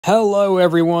Hello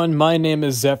everyone, my name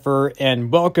is Zephyr,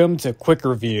 and welcome to Quick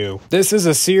Review. This is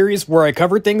a series where I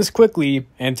cover things quickly,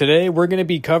 and today we're going to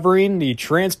be covering the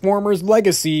Transformers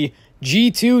Legacy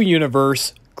G2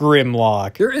 universe,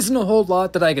 Grimlock. There isn't a whole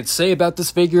lot that I could say about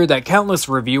this figure that countless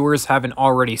reviewers haven't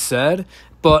already said,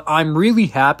 but I'm really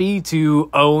happy to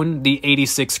own the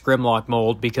 86 Grimlock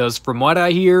mold, because from what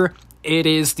I hear, it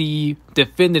is the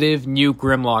definitive new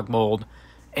Grimlock mold.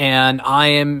 And I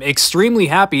am extremely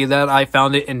happy that I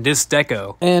found it in this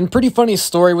deco. And pretty funny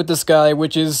story with this guy,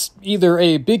 which is either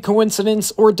a big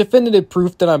coincidence or definitive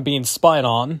proof that I'm being spied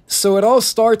on. So it all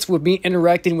starts with me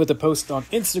interacting with a post on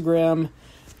Instagram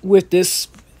with this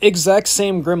exact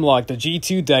same Grimlock, the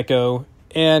G2 deco,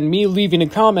 and me leaving a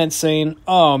comment saying,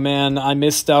 "Oh man, I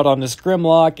missed out on this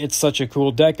Grimlock, it's such a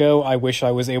cool deco, I wish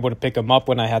I was able to pick him up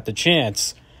when I had the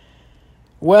chance."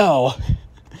 Well,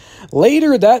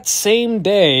 later that same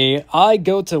day, I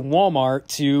go to Walmart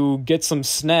to get some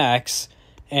snacks,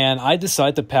 and I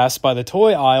decide to pass by the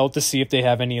toy aisle to see if they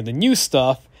have any of the new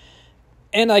stuff.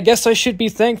 And I guess I should be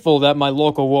thankful that my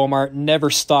local Walmart never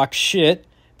stocks shit,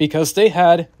 because they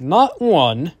had not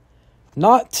one,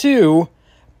 not two,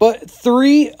 but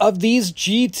 3 of these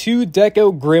G2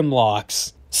 Deco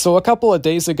Grimlocks. So a couple of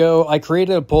days ago, I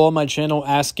created a poll on my channel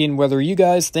asking whether you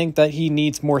guys think that he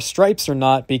needs more stripes or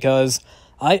not, because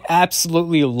I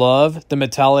absolutely love the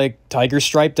metallic tiger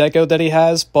stripe deco that he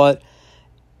has, but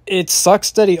it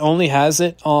sucks that he only has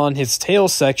it on his tail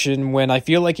section when I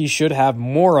feel like he should have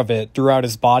more of it throughout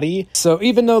his body. So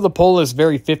even though the poll is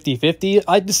very 50-50,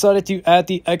 I decided to add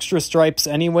the extra stripes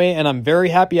anyway, and I'm very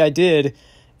happy I did.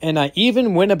 And I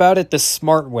even went about it the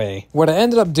smart way. What I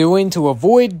ended up doing to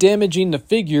avoid damaging the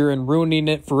figure and ruining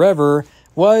it forever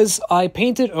was I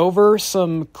painted over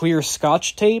some clear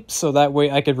scotch tape so that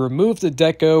way I could remove the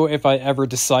deco if I ever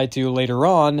decide to later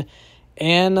on.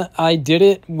 And I did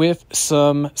it with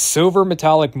some silver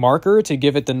metallic marker to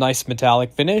give it the nice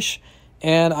metallic finish.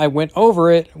 And I went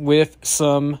over it with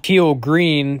some teal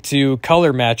green to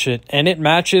color match it, and it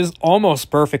matches almost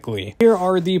perfectly. Here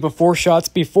are the before shots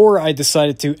before I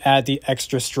decided to add the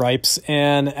extra stripes,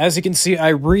 and as you can see, I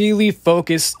really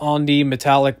focused on the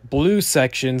metallic blue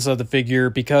sections of the figure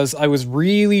because I was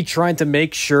really trying to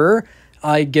make sure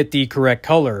I get the correct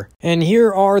color. And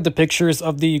here are the pictures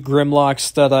of the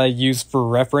Grimlocks that I used for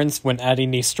reference when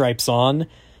adding these stripes on,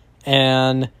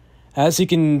 and as you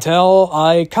can tell,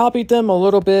 I copied them a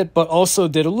little bit, but also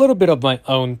did a little bit of my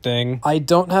own thing. I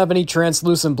don't have any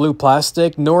translucent blue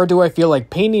plastic, nor do I feel like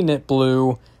painting it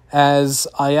blue, as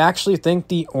I actually think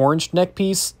the orange neck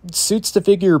piece suits the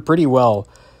figure pretty well.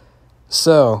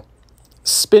 So,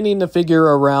 spinning the figure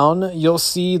around, you'll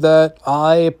see that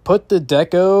I put the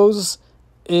decos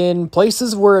in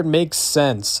places where it makes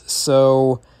sense.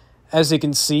 So, as you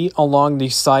can see, along the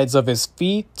sides of his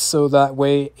feet, so that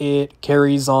way it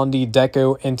carries on the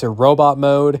deco into robot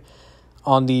mode,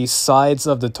 on the sides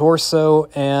of the torso,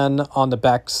 and on the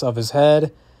backs of his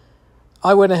head.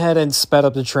 I went ahead and sped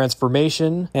up the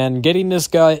transformation, and getting this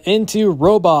guy into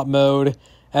robot mode,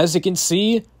 as you can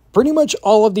see, pretty much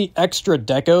all of the extra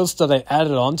decos that I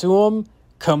added onto him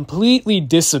completely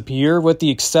disappear, with the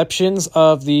exceptions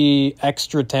of the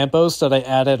extra tampos that I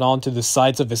added onto the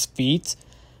sides of his feet.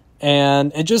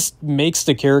 And it just makes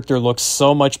the character look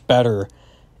so much better.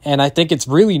 And I think it's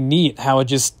really neat how it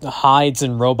just hides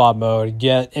in robot mode,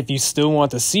 yet if you still want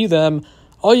to see them,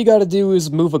 all you gotta do is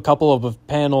move a couple of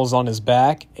panels on his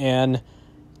back, and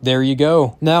there you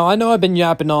go. Now, I know I've been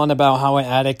yapping on about how I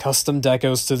added custom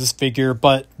decos to this figure,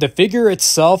 but the figure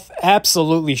itself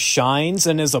absolutely shines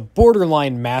and is a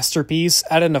borderline masterpiece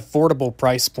at an affordable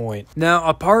price point. Now,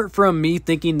 apart from me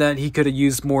thinking that he could have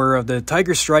used more of the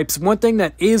tiger stripes, one thing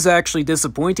that is actually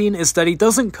disappointing is that he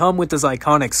doesn't come with his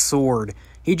iconic sword.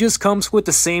 He just comes with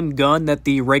the same gun that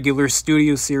the regular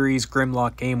Studio Series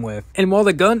Grimlock came with. And while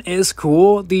the gun is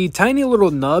cool, the tiny little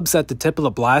nubs at the tip of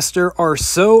the blaster are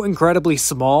so incredibly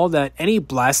small that any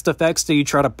blast effects that you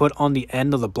try to put on the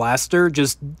end of the blaster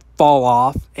just fall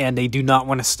off, and they do not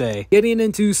want to stay. Getting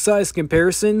into size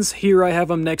comparisons, here I have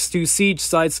him next to Siege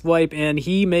Sideswipe, and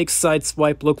he makes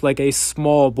Sideswipe look like a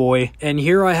small boy. And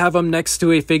here I have him next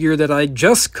to a figure that I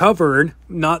just covered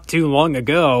not too long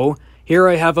ago. Here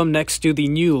I have him next to the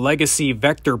new Legacy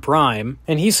Vector Prime,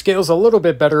 and he scales a little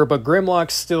bit better, but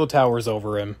Grimlock still towers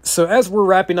over him. So as we're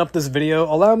wrapping up this video,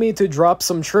 allow me to drop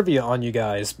some trivia on you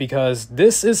guys, because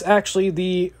this is actually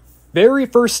the very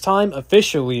first time,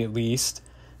 officially at least,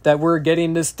 that we're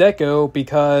getting this deco,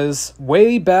 because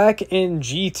way back in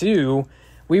G2,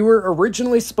 we were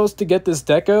originally supposed to get this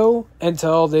deco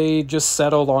until they just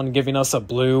settled on giving us a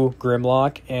blue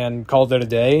Grimlock and called it a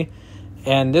day.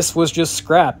 and this was just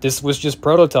scrap. This was just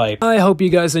prototype. I hope you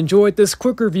guys enjoyed this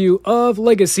quick review of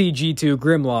Legacy G2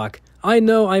 Grimlock. I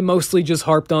know I mostly just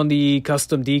harped on the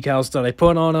custom decals that I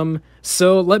put on them,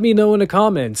 so let me know in the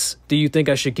comments. Do you think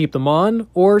I should keep them on,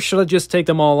 or should I just take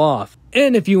them all off?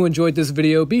 And if you enjoyed this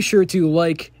video, be sure to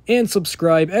like and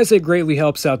subscribe, as it greatly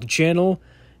helps out the channel,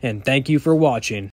 and thank you for watching.